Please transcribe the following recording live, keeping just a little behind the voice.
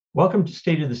Welcome to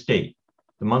State of the State,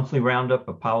 the monthly roundup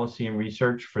of policy and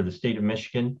research for the state of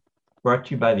Michigan, brought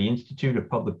to you by the Institute of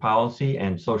Public Policy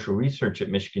and Social Research at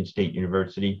Michigan State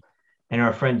University and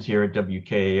our friends here at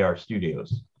WKAR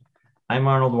Studios. I'm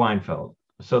Arnold Weinfeld,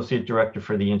 Associate Director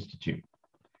for the Institute.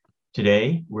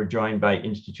 Today, we're joined by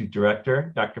Institute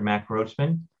Director, Dr. Mac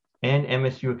Grossman, and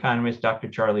MSU economist, Dr.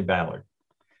 Charlie Ballard.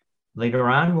 Later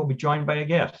on, we'll be joined by a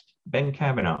guest, Ben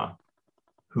Kavanaugh,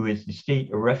 who is the State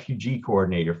Refugee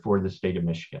Coordinator for the state of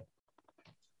Michigan.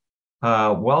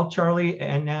 Charlie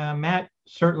and Matt,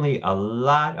 certainly a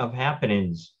lot of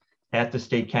happenings at the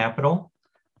state capitol.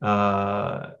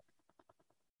 Even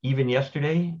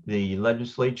yesterday, the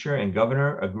legislature and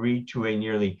governor agreed to a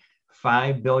nearly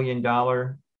 $5 billion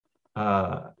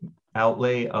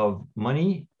outlay of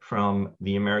money from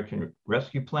the American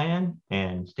Rescue Plan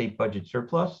and state budget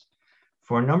surplus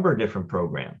for a number of different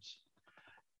programs.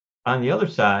 On the other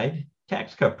side,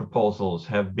 tax cut proposals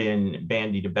have been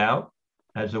bandied about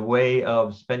as a way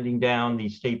of spending down the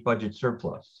state budget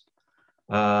surplus.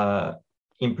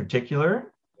 In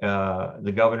particular,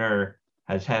 the governor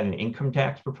has had an income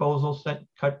tax proposal sent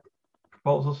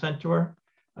to her,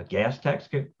 a gas tax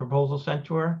proposal sent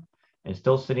to her, and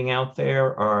still sitting out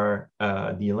there are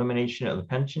the elimination of the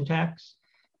pension tax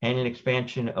and an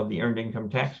expansion of the earned income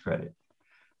tax credit.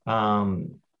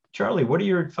 Charlie, what are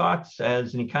your thoughts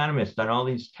as an economist on all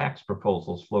these tax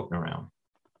proposals floating around?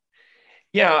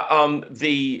 Yeah,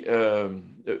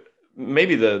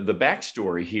 maybe the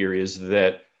backstory here is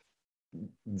that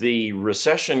the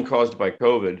recession caused by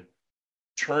COVID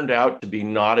turned out to be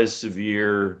not as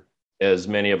severe as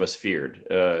many of us feared.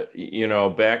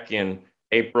 Back in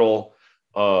April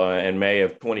and May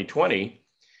of 2020,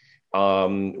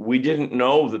 we didn't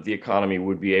know that the economy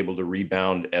would be able to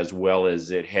rebound as well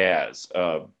as it has.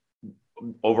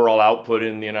 Overall output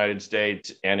in the United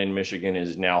States and in Michigan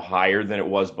is now higher than it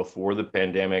was before the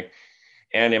pandemic,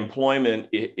 and employment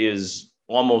is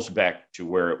almost back to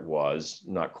where it was,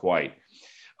 not quite.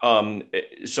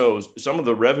 So some of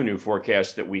the revenue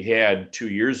forecasts that we had 2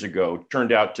 years ago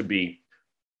turned out to be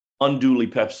unduly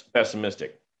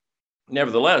pessimistic.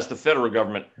 Nevertheless, the federal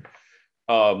government,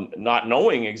 not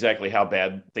knowing exactly how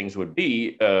bad things would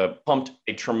be, pumped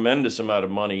a tremendous amount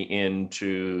of money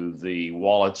into the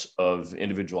wallets of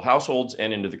individual households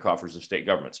and into the coffers of state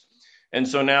governments. And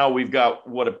so now we've got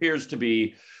what appears to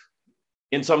be,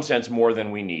 in some sense, more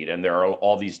than we need. And there are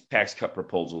all these tax cut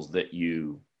proposals that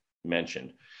you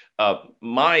mentioned.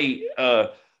 My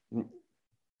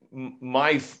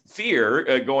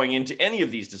fear going into any of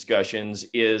these discussions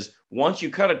is once you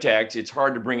cut a tax, it's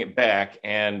hard to bring it back.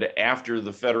 And after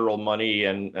the federal money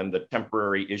and the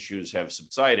temporary issues have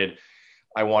subsided,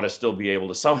 I want to still be able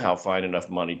to somehow find enough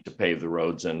money to pave the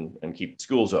roads and keep the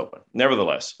schools open.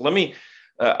 Nevertheless,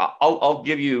 I'll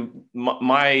give you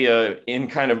my in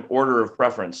kind of order of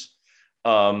preference.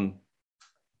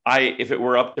 If it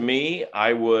were up to me,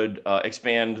 I would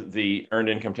expand the earned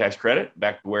income tax credit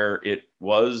back to where it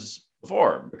was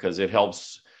before, because it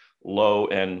helps low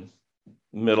and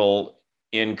middle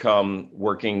income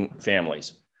working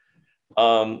families.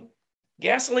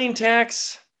 Gasoline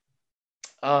tax,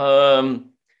 as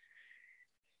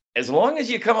long as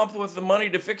you come up with the money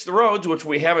to fix the roads, which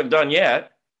we haven't done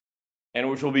yet, and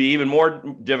which will be even more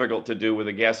difficult to do with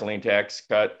a gasoline tax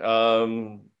cut,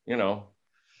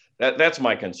 That's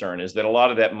my concern, is that a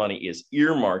lot of that money is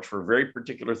earmarked for very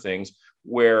particular things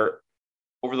where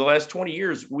over the last 20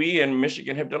 years, we in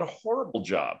Michigan have done a horrible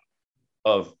job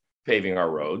of paving our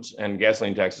roads, and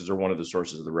gasoline taxes are one of the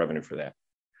sources of the revenue for that.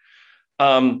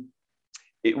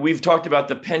 We've talked about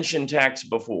the pension tax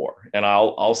before, and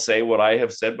I'll say what I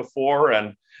have said before,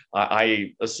 and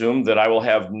I assume that I will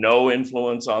have no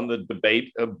influence on the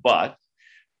debate, but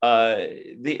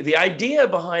the idea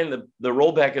behind the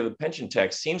rollback of the pension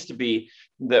tax seems to be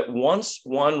that once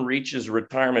one reaches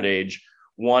retirement age,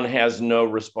 one has no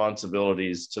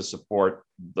responsibilities to support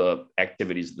the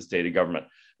activities of the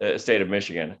state of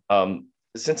Michigan.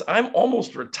 Since I'm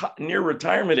almost near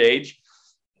retirement age,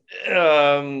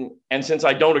 and since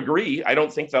I don't agree, I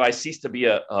don't think that I cease to be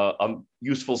a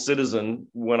useful citizen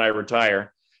when I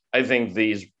retire. I think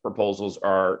these proposals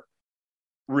are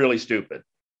really stupid.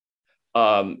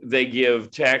 They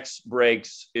give tax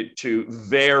breaks to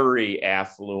very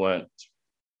affluent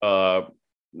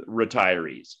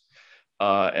retirees.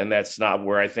 And that's not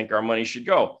where I think our money should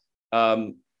go.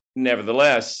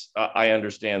 Nevertheless, I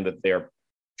understand that they're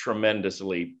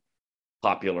tremendously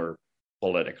popular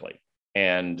politically,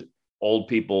 and old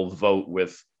people vote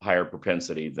with higher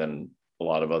propensity than a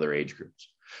lot of other age groups.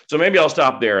 So maybe I'll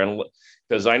stop there, and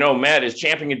because I know Matt is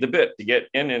champing at the bit to get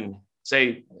in and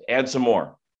add some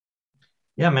more.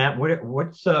 Yeah, Matt,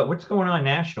 what's going on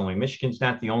nationally? Michigan's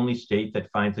not the only state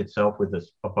that finds itself with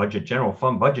a budget, general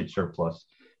fund budget surplus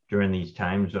during these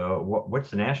times. What's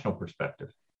the national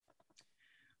perspective?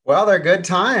 Well, they're good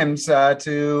times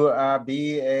to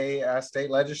be a state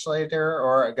legislator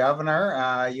or a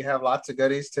governor. You have lots of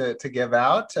goodies to give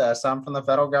out, some from the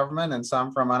federal government and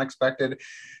some from unexpected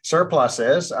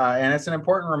surpluses. And it's an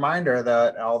important reminder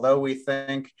that although we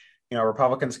think,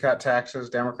 Republicans cut taxes,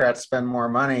 Democrats spend more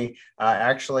money,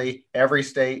 actually every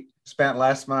state spent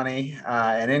less money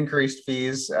and increased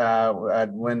fees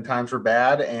when times were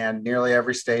bad, and nearly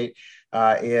every state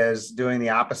is doing the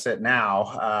opposite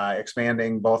now,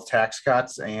 expanding both tax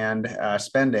cuts and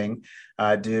spending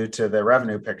due to the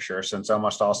revenue picture, since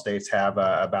almost all states have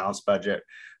a balanced budget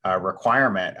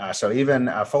requirement. So even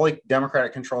fully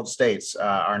Democratic controlled states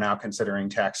are now considering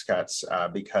tax cuts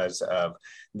because of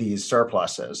these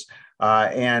surpluses.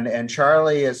 And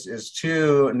Charlie is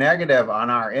too negative on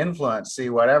our influence.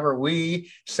 See, whatever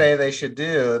we say they should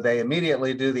do, they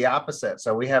immediately do the opposite.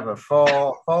 So we have a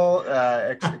full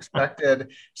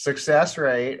expected success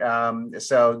rate.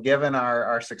 So given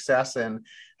our success in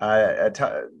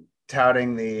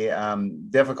touting the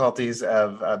difficulties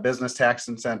of business tax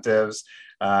incentives,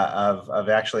 of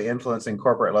actually influencing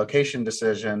corporate location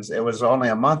decisions, it was only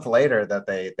a month later that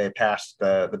they passed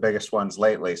the biggest ones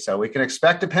lately. So we can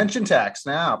expect a pension tax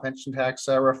now, pension tax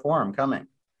reform coming.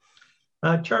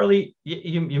 Charlie,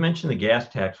 you mentioned the gas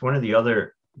tax, one of the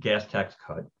other gas tax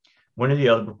cut. One of the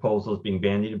other proposals being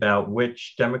bandied about,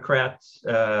 which Democrats,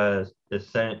 the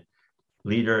Senate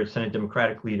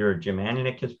Democratic leader Jim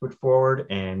Ananich has put forward,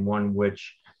 and one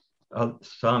which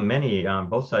many on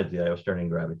both sides of the aisle starting to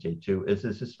gravitate to, is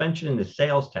the suspension in the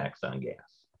sales tax on gas.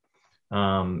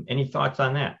 Any thoughts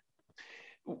on that?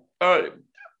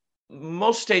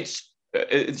 Most states,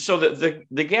 so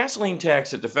the gasoline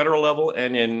tax at the federal level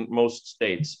and in most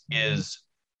states is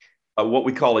what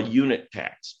we call a unit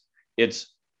tax.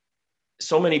 It's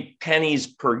so many pennies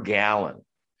per gallon.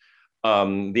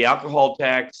 The alcohol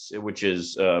tax, which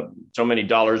is so many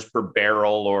dollars per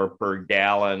barrel or per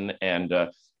gallon, and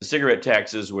the cigarette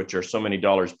taxes, which are so many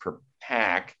dollars per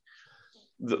pack,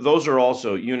 those are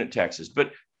also unit taxes.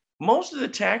 But most of the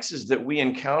taxes that we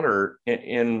encounter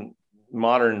in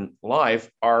modern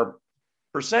life are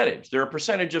percentage. They're a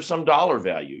percentage of some dollar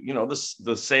value.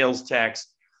 The sales tax,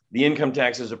 the income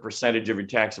tax is a percentage of your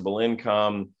taxable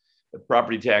income. The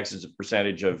property tax is a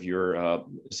percentage of your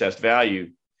assessed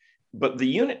value. But the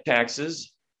unit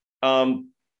taxes,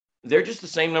 they're just the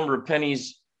same number of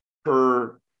pennies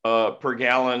per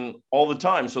gallon all the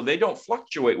time. So they don't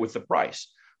fluctuate with the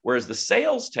price. Whereas the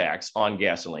sales tax on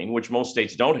gasoline, which most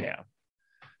states don't have,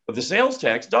 but the sales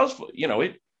tax does,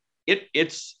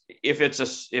 it's if it's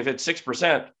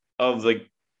 6% of the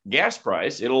gas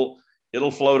price, it'll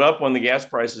float up when the gas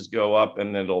prices go up,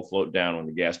 and then it'll float down when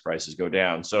the gas prices go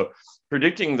down. So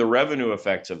predicting the revenue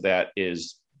effects of that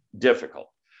is difficult.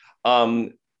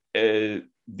 The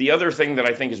other thing that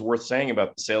I think is worth saying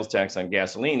about the sales tax on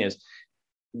gasoline is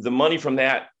the money from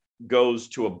that goes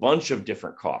to a bunch of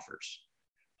different coffers,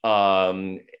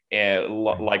 and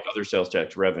like other sales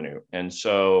tax revenue. And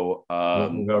so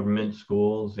government,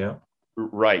 schools, yeah.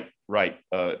 Right.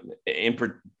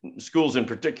 Schools in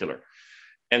particular.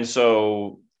 And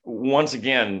so once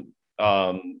again,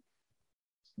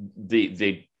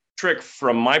 the trick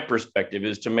from my perspective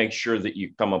is to make sure that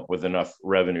you come up with enough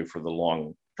revenue for the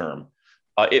long term.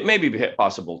 It may be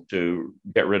possible to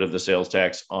get rid of the sales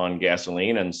tax on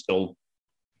gasoline and still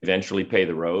eventually pave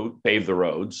the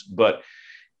roads, but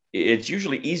it's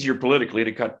usually easier politically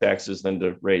to cut taxes than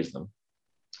to raise them.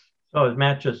 So as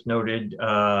Matt just noted,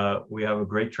 we have a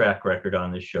great track record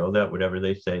on this show that whatever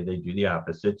they say, they do the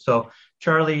opposite. So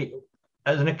Charlie,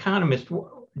 as an economist,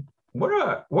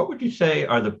 what would you say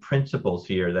are the principles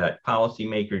here that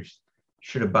policymakers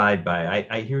should abide by?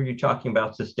 I hear you talking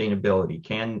about sustainability.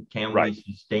 Can Right. we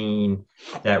sustain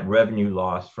that revenue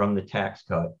loss from the tax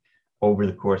cut over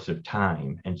the course of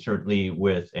time? And certainly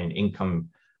with an income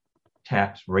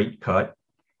tax rate cut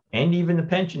and even the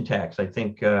pension tax. I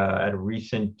think at a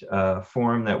recent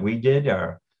forum that we did,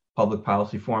 our public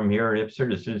policy forum here at IPSR,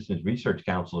 the Citizens Research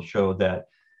Council, showed that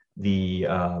the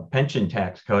pension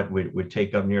tax cut would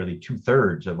take up nearly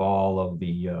 2/3 of all of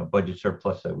the budget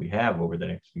surplus that we have over the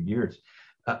next few years.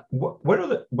 What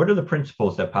are the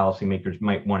principles that policymakers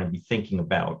might want to be thinking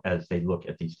about as they look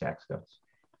at these tax cuts?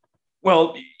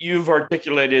 Well, you've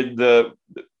articulated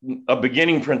a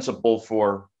beginning principle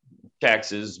for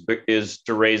taxes is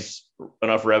to raise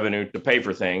enough revenue to pay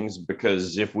for things,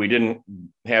 because if we didn't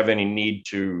have any need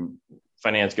to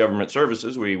finance government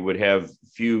services, we would have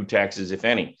few taxes, if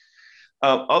any.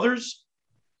 Others,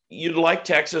 you'd like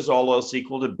taxes, all else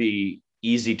equal, to be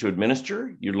easy to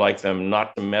administer. You'd like them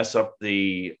not to mess up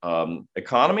the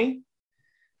economy.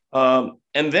 And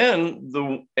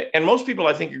most people,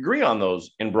 I think, agree on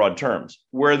those in broad terms.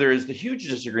 Where there is the huge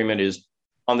disagreement is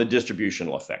on the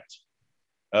distributional effects.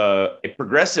 A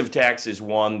progressive tax is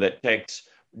one that takes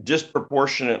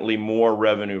disproportionately more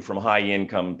revenue from high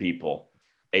income people.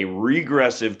 A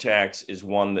regressive tax is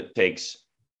one that takes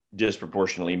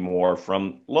disproportionately more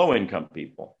from low income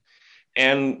people.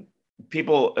 And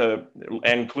people,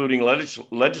 including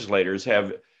legislators,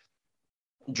 have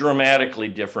dramatically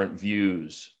different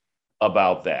views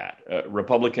about that.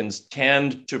 Republicans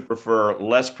tend to prefer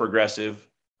less progressive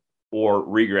or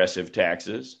regressive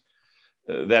taxes.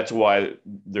 That's why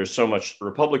there's so much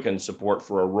Republican support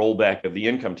for a rollback of the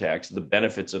income tax. The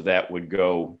benefits of that would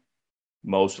go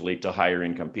mostly to higher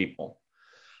income people.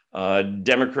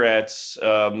 Democrats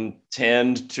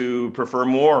tend to prefer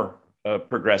more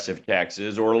progressive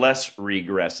taxes or less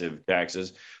regressive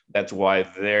taxes. That's why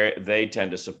they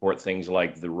tend to support things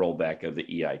like the rollback of the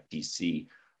EITC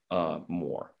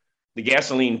more. The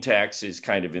gasoline tax is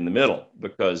kind of in the middle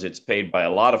because it's paid by a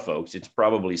lot of folks. It's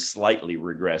probably slightly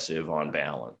regressive on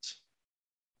balance.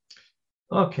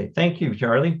 Okay, thank you,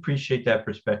 Charlie. Appreciate that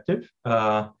perspective.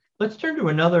 Let's turn to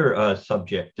another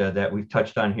subject that we've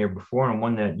touched on here before, and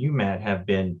one that you, Matt, have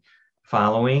been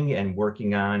following and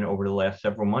working on over the last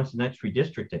several months, and that's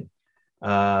redistricting.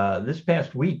 This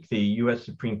past week, the U.S.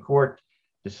 Supreme Court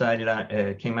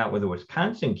came out with a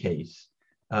Wisconsin case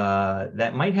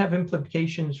that might have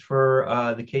implications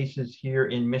for the cases here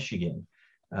in Michigan.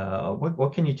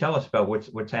 What can you tell us about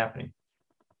what's happening?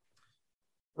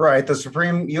 Right.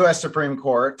 The U.S. Supreme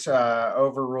Court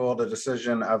overruled a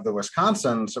decision of the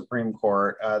Wisconsin Supreme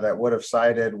Court that would have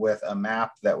sided with a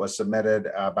map that was submitted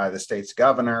by the state's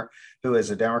governor, who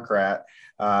is a Democrat,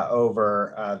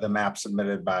 over the map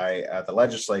submitted by the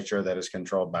legislature that is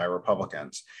controlled by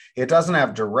Republicans. It doesn't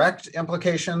have direct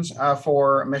implications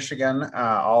for Michigan.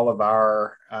 Most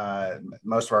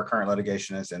of our current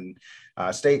litigation is in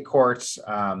state courts.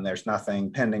 There's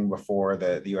nothing pending before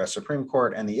the U.S. Supreme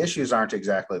Court, and the issues aren't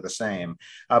exactly the same.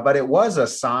 But it was a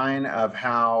sign of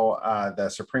how the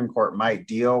Supreme Court might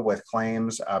deal with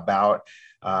claims about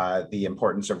the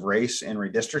importance of race in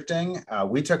redistricting.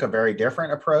 We took a very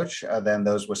different approach than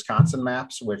those Wisconsin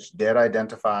maps, which did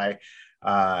identify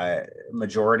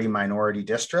majority minority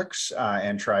districts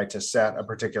and tried to set a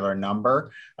particular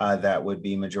number that would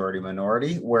be majority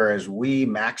minority, whereas we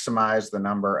maximize the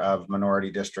number of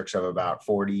minority districts of about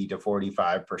 40 to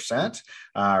 45%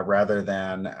 rather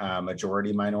than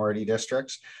majority minority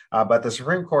districts. But the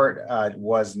Supreme Court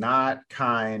was not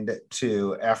kind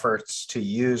to efforts to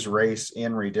use race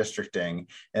in redistricting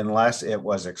unless it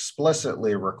was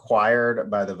explicitly required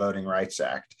by the Voting Rights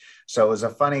Act. So it was a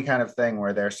funny kind of thing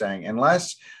where they're saying,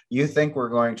 unless you think we're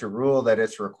going to rule that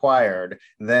it's required,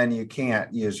 then you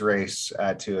can't use race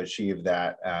to achieve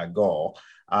that goal.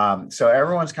 So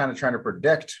everyone's kind of trying to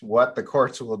predict what the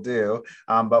courts will do.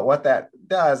 But what that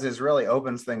does is really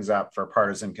opens things up for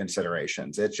partisan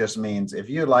considerations. It just means if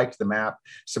you liked the map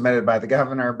submitted by the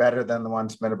governor better than the one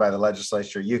submitted by the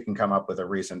legislature, you can come up with a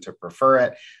reason to prefer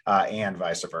it and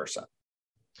vice versa.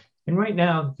 And right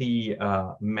now, the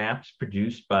maps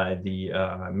produced by the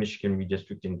Michigan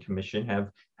Redistricting Commission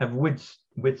have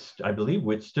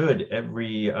withstood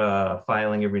every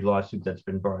filing, every lawsuit that's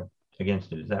been brought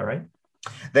against it. Is that right?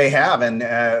 They have, and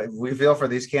we feel for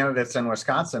these candidates in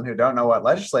Wisconsin who don't know what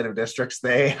legislative districts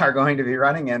they are going to be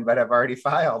running in, but have already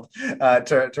filed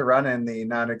to run in the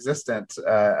non-existent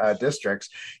districts.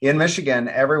 In Michigan,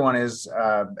 everyone is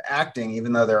acting,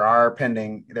 even though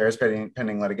there is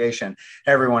pending litigation.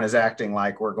 Everyone is acting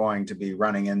like we're going to be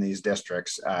running in these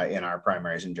districts in our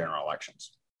primaries and general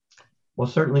elections. Well,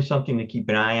 certainly something to keep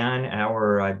an eye on.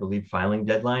 Our, I believe, filing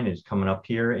deadline is coming up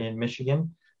here in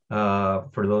Michigan.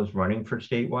 For those running for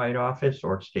statewide office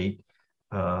or state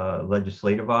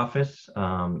legislative office.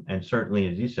 And certainly,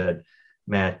 as you said,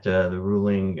 Matt, the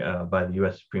ruling by the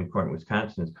U.S. Supreme Court in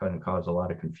Wisconsin is going to cause a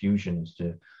lot of confusion as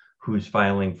to who's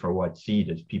filing for what seat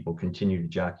as people continue to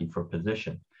jockey for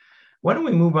position. Why don't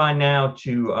we move on now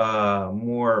to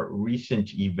more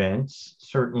recent events?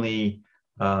 Certainly,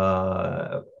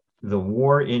 the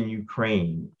war in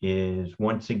Ukraine is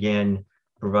once again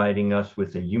providing us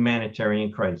with a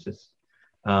humanitarian crisis,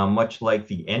 much like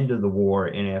the end of the war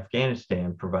in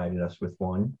Afghanistan provided us with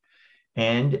one.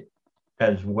 And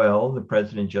as well, the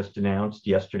president just announced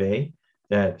yesterday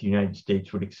that the United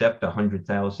States would accept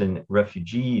 100,000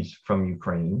 refugees from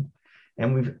Ukraine.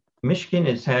 And Michigan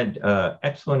has had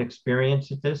excellent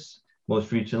experience at this,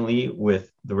 most recently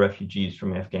with the refugees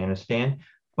from Afghanistan.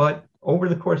 But over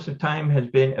the course of time, has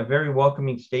been a very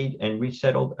welcoming state and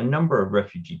resettled a number of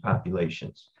refugee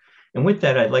populations. And with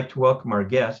that, I'd like to welcome our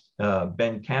guest,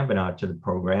 Ben Kavanaugh, to the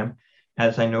program.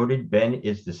 As I noted, Ben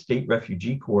is the State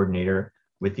Refugee Coordinator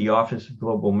with the Office of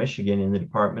Global Michigan in the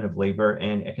Department of Labor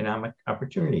and Economic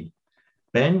Opportunity.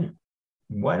 Ben,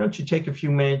 why don't you take a few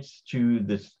minutes to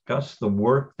discuss the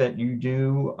work that you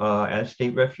do as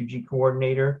State Refugee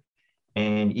Coordinator,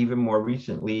 and even more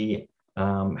recently,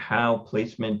 how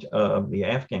placement of the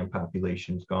Afghan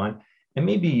population has gone, and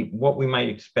maybe what we might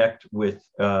expect with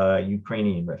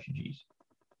Ukrainian refugees.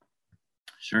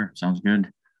 Sure, sounds good.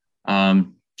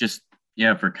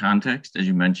 For context, as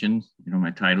you mentioned,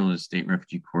 my title is State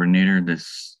Refugee Coordinator.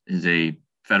 This is a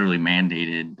federally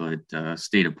mandated but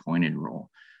state-appointed role.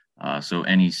 So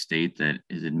any state that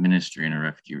is administering a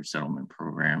refugee resettlement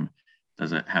program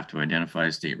does have to identify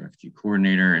a State Refugee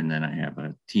Coordinator, and then I have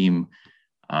a team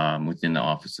within the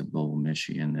Office of Global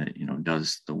Michigan that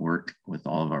does the work with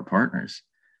all of our partners.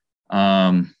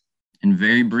 In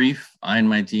very brief, I and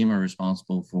my team are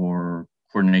responsible for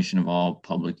coordination of all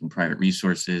public and private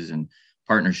resources and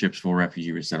partnerships for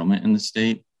refugee resettlement in the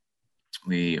state.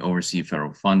 We oversee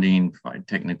federal funding, provide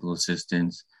technical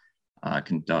assistance,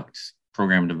 conduct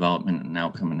program development and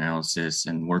outcome analysis,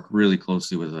 and work really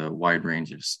closely with a wide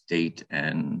range of state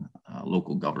and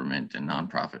local government and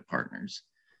nonprofit partners.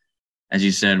 As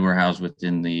you said, we're housed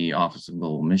within the Office of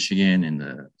Global Michigan in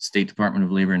the State Department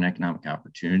of Labor and Economic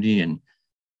Opportunity. And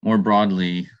more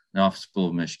broadly, the Office of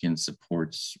Global Michigan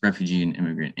supports refugee and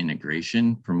immigrant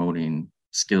integration, promoting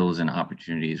skills and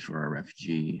opportunities for our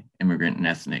refugee, immigrant, and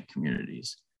ethnic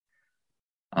communities.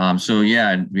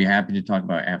 I'd be happy to talk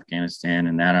about Afghanistan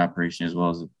and that operation as well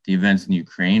as the events in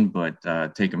Ukraine, but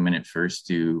take a minute first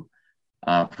to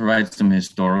provide some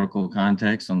historical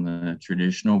context on the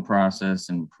traditional process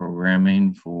and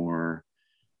programming for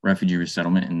refugee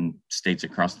resettlement in states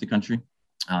across the country.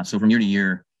 So from year to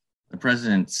year, the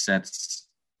president sets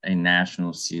a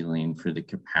national ceiling for the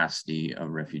capacity of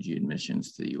refugee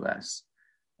admissions to the U.S.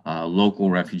 Local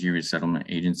refugee resettlement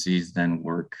agencies then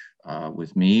work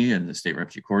with me and the State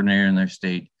Refugee Coordinator in their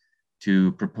state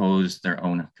to propose their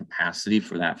own capacity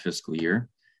for that fiscal year,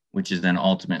 which is then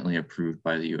ultimately approved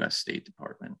by the U.S. State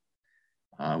Department.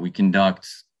 We conduct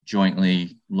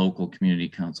jointly local community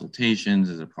consultations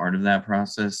as a part of that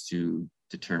process to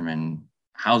determine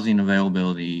housing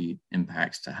availability,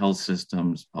 impacts to health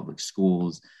systems, public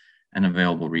schools, and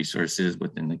available resources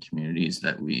within the communities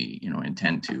that we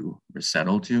intend to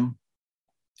resettle to.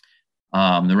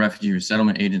 The refugee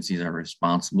resettlement agencies are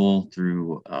responsible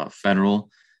through a federal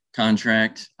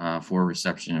contract for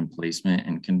reception and placement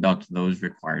and conduct those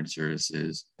required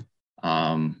services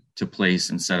to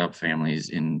place and set up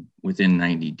families within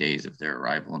 90 days of their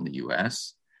arrival in the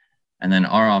U.S. And then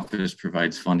our office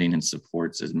provides funding and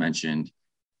supports, as mentioned,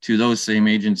 to those same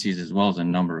agencies, as well as a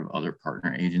number of other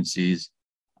partner agencies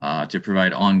to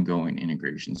provide ongoing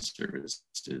integration services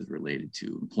related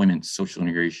to employment, social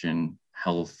integration,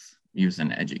 health, youth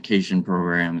and education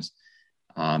programs,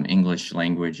 English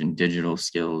language and digital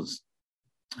skills,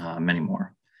 many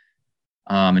more.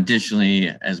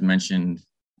 Additionally, as mentioned,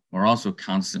 we're also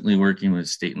constantly working with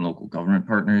state and local government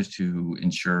partners to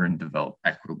ensure and develop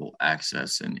equitable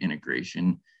access and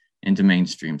integration into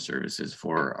mainstream services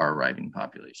for our arriving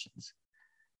populations.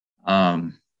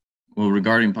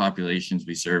 Regarding populations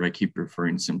we serve, I keep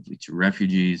referring simply to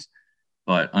refugees,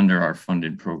 but under our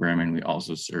funded programming, we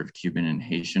also serve Cuban and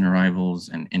Haitian arrivals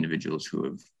and individuals who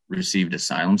have received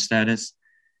asylum status.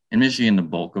 In Michigan, the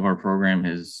bulk of our program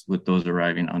is with those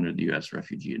arriving under the U.S.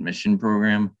 Refugee Admission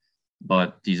Program,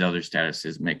 but these other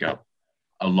statuses make up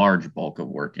a large bulk of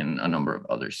work in a number of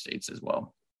other states as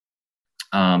well.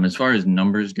 As far as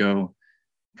numbers go,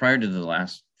 prior to the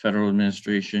last federal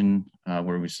administration,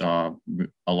 where we saw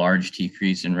a large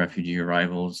decrease in refugee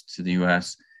arrivals to the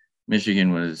U.S.,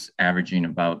 Michigan was averaging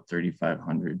about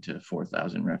 3,500 to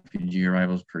 4,000 refugee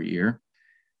arrivals per year.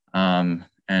 And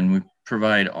we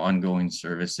provide ongoing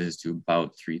services to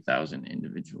about 3,000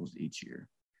 individuals each year.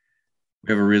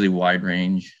 We have a really wide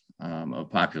range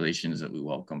of populations that we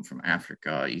welcome from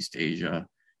Africa, East Asia,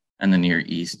 and the Near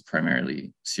East,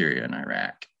 primarily Syria and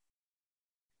Iraq.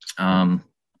 And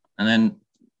then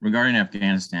regarding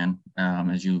Afghanistan,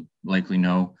 as you likely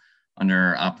know,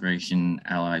 under Operation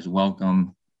Allies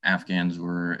Welcome, Afghans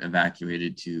were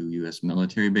evacuated to U.S.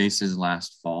 military bases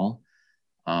last fall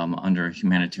under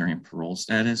humanitarian parole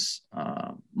status.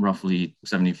 Roughly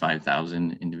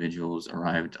 75,000 individuals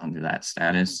arrived under that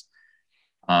status.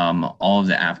 All of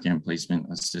the Afghan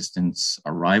placement assistance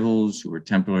arrivals who were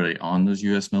temporarily on those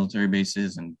U.S. military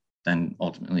bases and then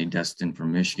ultimately destined for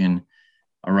Michigan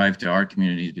arrived to our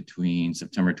communities between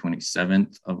September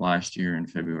 27th of last year and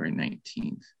February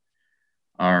 19th.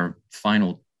 Our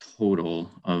final total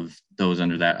of those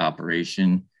under that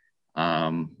operation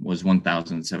was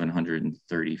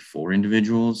 1,734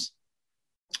 individuals.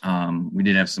 We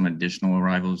did have some additional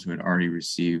arrivals who had already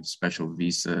received special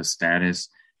visa status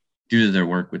due to their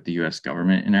work with the U.S.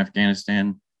 government in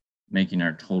Afghanistan, making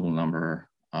our total number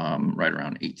right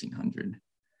around 1,800.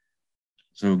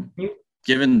 So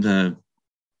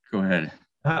go ahead.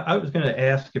 I was going to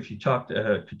ask if you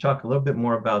could talk a little bit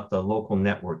more about the local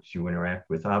networks you interact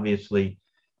with. Obviously,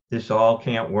 this all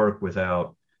can't work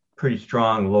without pretty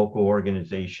strong local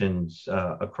organizations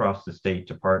across the state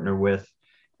to partner with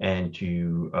and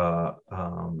to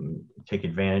take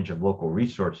advantage of local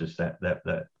resources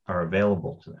that are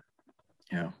available to them.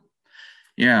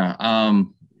 Yeah.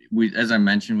 As I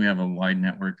mentioned, we have a wide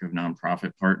network of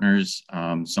nonprofit partners.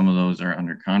 Some of those are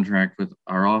under contract with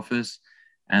our office.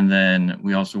 And then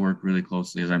we also work really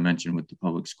closely, as I mentioned, with the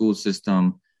public school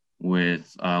system,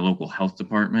 with local health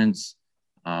departments,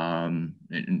 nonprofit,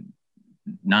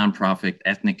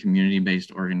 ethnic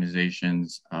community-based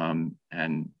organizations. And,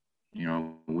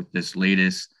 with this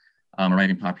latest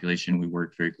arriving population, we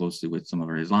work very closely with some of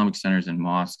our Islamic centers and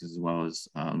mosques, as well as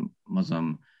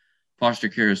Muslim Foster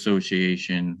Care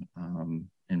Association,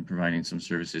 and providing some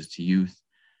services to youth.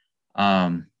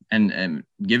 And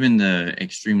given the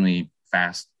extremely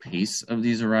fast pace of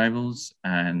these arrivals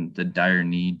and the dire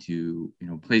need to,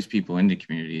 place people into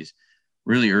communities,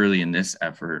 really early in this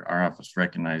effort, our office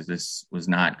recognized this was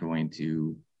not going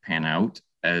to pan out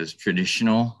as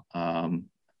traditional,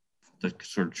 the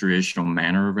sort of traditional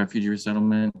manner of refugee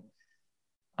resettlement.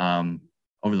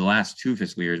 Over the last 2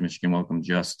 fiscal years, Michigan welcomed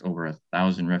just over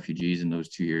 1,000 refugees in those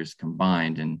 2 years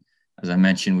combined. And as I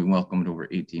mentioned, we welcomed over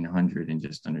 1,800 in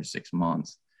just under 6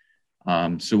 months.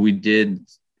 So we did,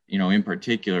 in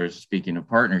particular, speaking of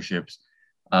partnerships,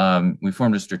 we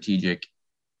formed a strategic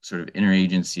sort of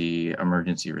interagency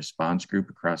emergency response group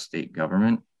across state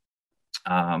government.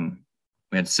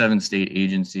 We had 7 state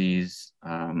agencies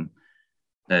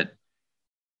that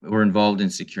were involved in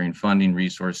securing funding,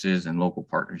 resources, and local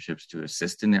partnerships to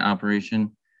assist in the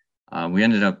operation.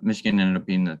 Michigan ended up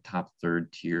being the top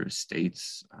 3rd tier of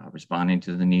states responding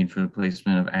to the need for the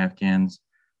placement of Afghans.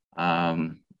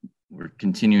 We're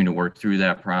continuing to work through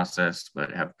that process,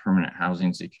 but have permanent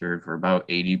housing secured for about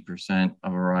 80%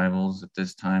 of arrivals at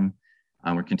this time.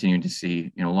 We're continuing to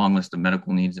see, long list of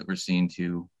medical needs that we're seeing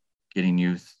to getting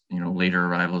youth, later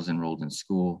arrivals enrolled in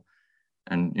school,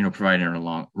 and, providing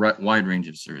a wide range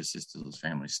of services to those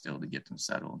families still to get them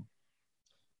settled.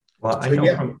 Well,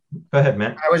 go ahead,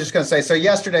 Matt. I was just going to say, so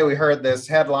yesterday we heard this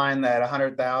headline that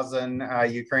 100,000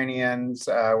 Ukrainians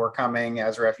were coming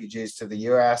as refugees to the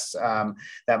U.S.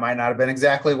 That might not have been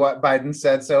exactly what Biden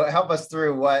said. So help us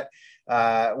through what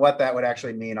that would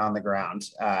actually mean on the ground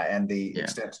and the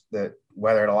extent that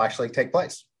whether it'll actually take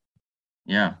place.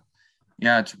 Yeah,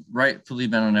 it's rightfully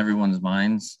been on everyone's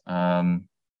minds.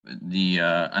 The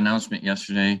announcement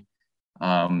yesterday,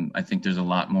 I think there's a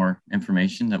lot more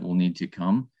information that will need to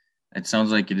come. It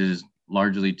sounds like it is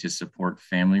largely to support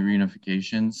family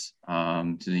reunifications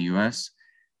to the U.S.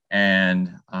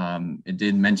 And it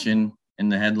did mention in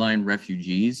the headline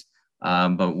refugees,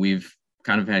 but we've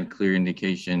kind of had clear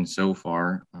indication so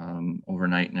far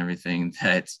overnight and everything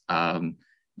that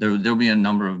there'll be a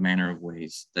number of manner of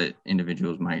ways that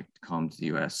individuals might come to the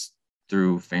U.S.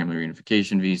 through family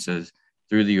reunification visas,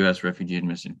 through the U.S. Refugee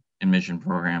Admission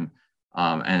Program,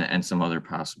 and some other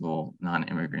possible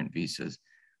non-immigrant visas.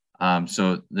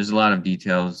 So there's a lot of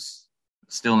details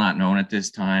still not known at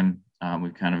this time.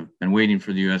 We've kind of been waiting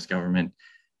for the U.S. government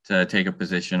to take a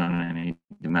position on any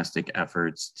domestic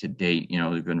efforts to date.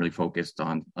 They've been really focused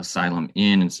on asylum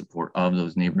in and support of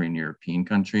those neighboring European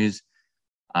countries.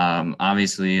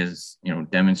 Obviously, as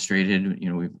demonstrated,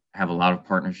 we have a lot of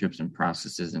partnerships and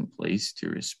processes in place to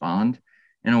respond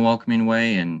in a welcoming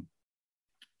way and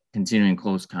continuing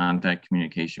close contact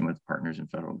communication with partners in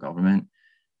federal government.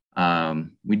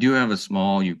 We do have a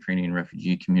small Ukrainian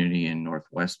refugee community in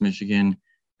Northwest Michigan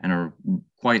and a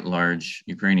quite large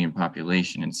Ukrainian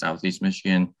population in Southeast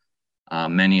Michigan.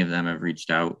 Many of them have reached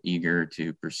out eager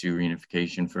to pursue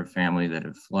reunification for a family that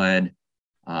have fled.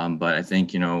 But I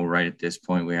think, right at this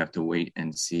point, we have to wait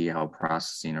and see how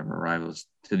processing of arrivals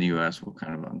to the U.S. will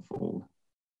kind of unfold.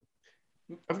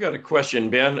 I've got a question,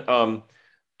 Ben.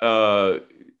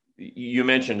 You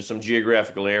mentioned some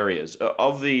geographical areas.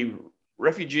 Of the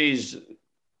refugees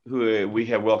who we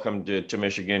have welcomed to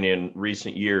Michigan in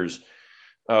recent years,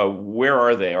 where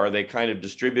are they? Are they kind of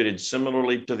distributed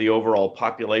similarly to the overall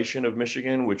population of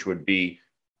Michigan, which would be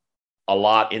a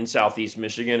lot in Southeast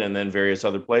Michigan and then various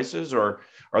other places, or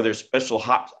are there special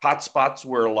hot spots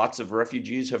where lots of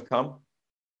refugees have come?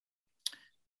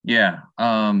 Yeah,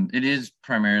 it is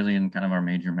primarily in kind of our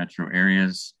major metro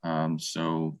areas.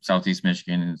 So Southeast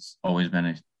Michigan has always been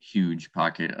a huge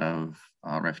pocket of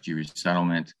refugee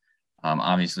resettlement,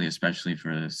 obviously, especially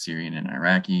for the Syrian and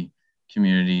Iraqi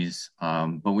communities.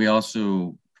 But we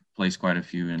also place quite a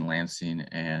few in Lansing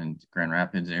and Grand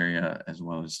Rapids area, as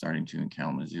well as starting to in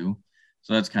Kalamazoo.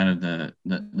 So that's kind of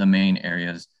the main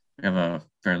areas. We have a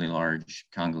fairly large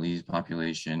Congolese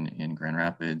population in Grand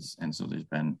Rapids, and so there's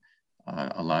been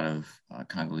a lot of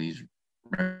Congolese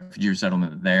refugee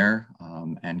resettlement there,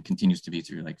 and continues to be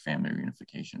through like family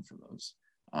reunification for those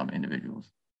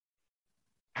individuals.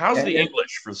 How's the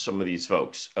English for some of these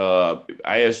folks?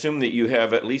 I assume that you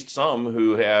have at least some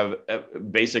who have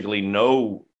basically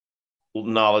no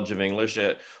knowledge of English,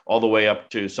 all the way up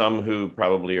to some who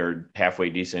probably are halfway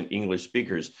decent English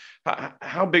speakers.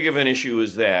 How big of an issue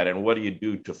is that, and what do you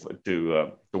do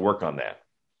to work on that?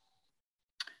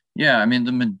 Yeah, I mean,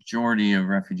 the majority of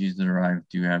refugees that arrive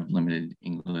do have limited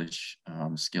English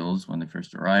skills when they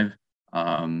first arrive.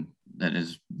 That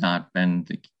has not been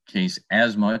the case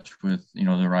as much with, the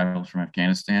arrivals from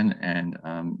Afghanistan, and,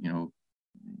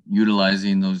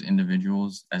 utilizing those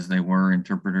individuals as they were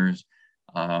interpreters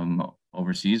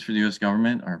overseas for the U.S.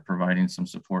 government are providing some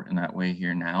support in that way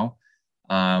here now.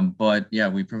 But yeah,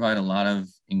 we provide a lot of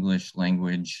English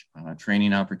language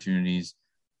training opportunities.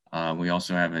 We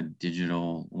also have a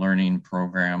digital learning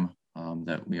program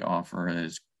that we offer that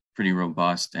is pretty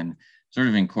robust and sort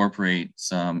of incorporate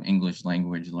some English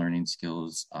language learning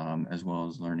skills, as well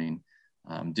as learning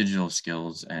digital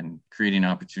skills and creating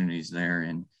opportunities there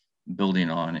and building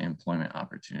on employment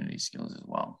opportunity skills as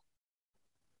well.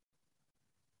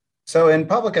 So in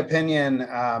public opinion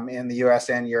in the US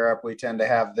and Europe, we tend to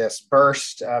have this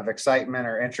burst of excitement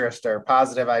or interest or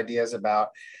positive ideas about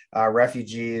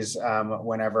refugees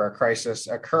whenever a crisis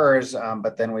occurs,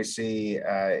 but then we see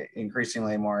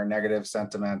increasingly more negative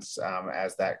sentiments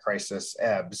as that crisis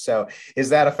ebbs. So is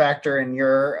that a factor in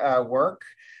your work?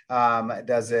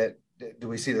 Do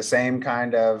we see the same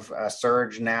kind of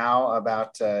surge now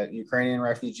about Ukrainian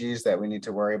refugees that we need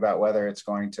to worry about whether it's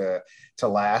going to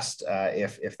last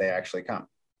if they actually come?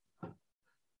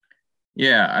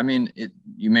 Yeah, I mean,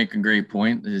 you make a great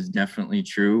point. That is definitely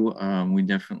true. We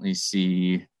definitely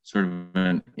see sort of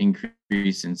an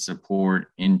increase in support,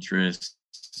 interest,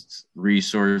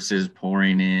 resources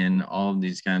pouring in, all of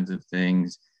these kinds of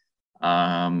things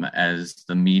as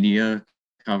the media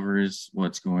covers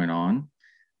what's going on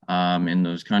in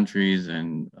those countries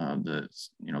and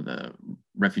the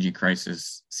refugee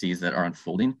crises that are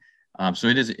unfolding. So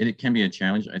it can be a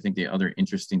challenge. I think the other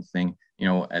interesting thing,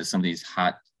 as some of these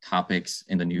hot topics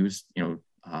in the news,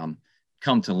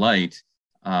 come to light,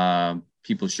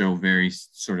 people show very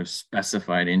sort of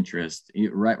specified interest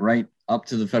right up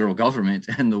to the federal government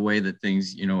and the way that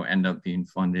things, end up being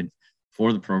funded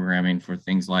for the programming for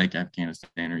things like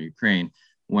Afghanistan or Ukraine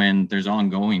when there's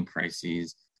ongoing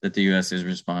crises that the U.S. is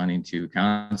responding to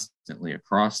constantly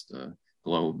across the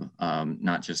globe,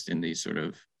 not just in these sort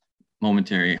of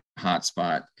momentary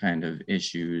hotspot kind of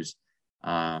issues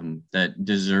that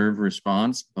deserve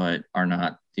response, but are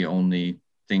not the only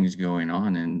things going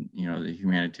on in, the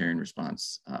humanitarian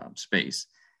response space.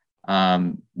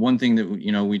 One thing that,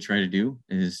 we try to do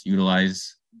is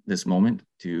utilize this moment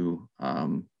to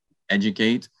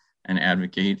educate and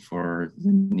advocate for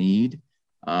the need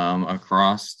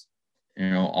across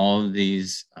all of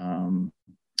these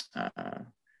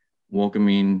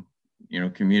welcoming,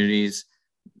 communities.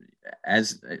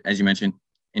 As you mentioned,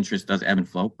 interest does ebb and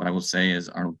flow, but I will say, as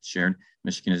Arnold shared,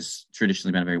 Michigan has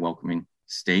traditionally been a very welcoming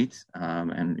state,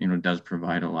 and does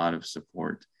provide a lot of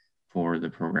support for the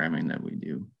programming that we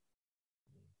do.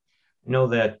 I know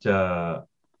that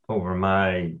over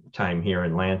my time here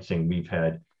in Lansing, we've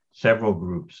had several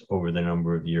groups over the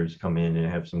number of years come in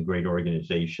and have some great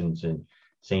organizations in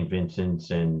St.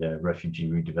 Vincent's and Refugee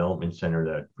Redevelopment Center,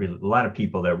 a lot of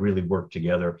people that really work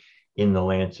together in the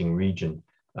Lansing region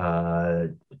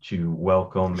to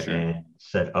welcome and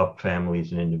set up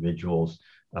families and individuals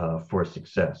for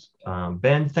success.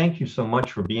 Ben, thank you so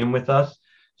much for being with us.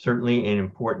 Certainly an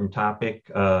important topic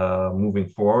moving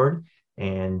forward,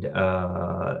 and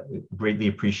greatly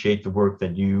appreciate the work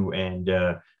that you and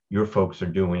your folks are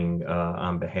doing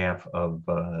on behalf of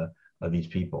these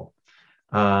people.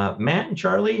 Matt and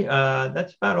Charlie,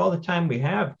 that's about all the time we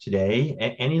have today.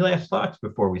 Any last thoughts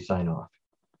before we sign off?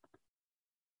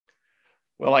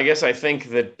 Well, I guess I think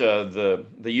that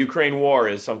the Ukraine war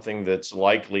is something that's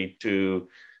likely to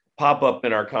pop up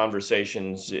in our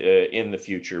conversations in the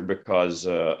future because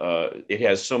it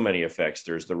has so many effects.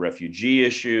 There's the refugee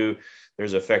issue.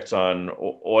 There's effects on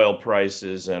oil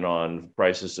prices and on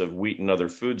prices of wheat and other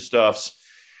foodstuffs.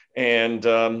 And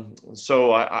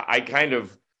so I kind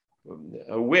of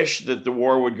wish that the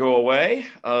war would go away.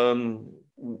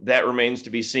 That remains to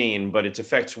be seen, but its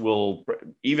effects will,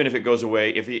 even if it goes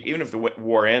away, even if the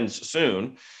war ends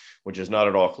soon, which is not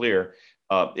at all clear,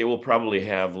 it will probably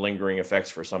have lingering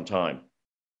effects for some time.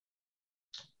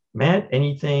 Matt,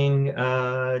 anything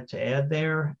to add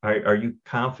there? Are you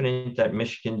confident that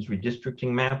Michigan's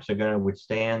redistricting maps are going to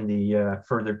withstand the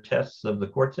further tests of the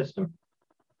court system?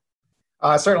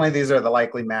 Certainly, these are the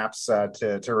likely maps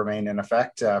to remain in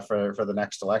effect for the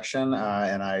next election.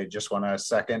 And I just want to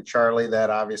second Charlie that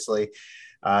obviously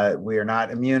we are not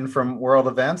immune from world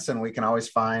events, and we can always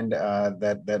find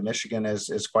that Michigan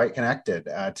is quite connected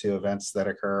to events that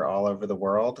occur all over the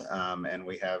world. And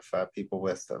we have people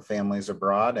with families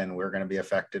abroad, and we're going to be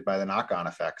affected by the knock-on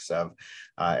effects of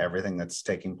everything that's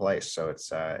taking place. So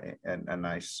it's a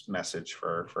nice message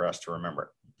for us to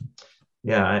remember.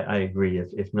 Yeah, I agree.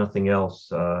 If nothing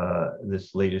else,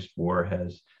 this latest war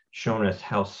has shown us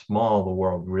how small the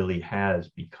world really has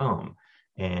become,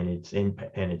 and its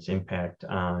impact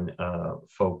on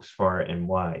folks far and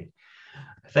wide.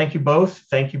 Thank you both.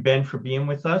 Thank you, Ben, for being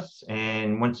with us.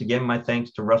 And once again, my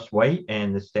thanks to Russ White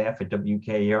and the staff at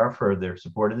WKER for their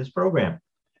support of this program.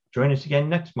 Join us again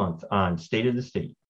next month on State of the State.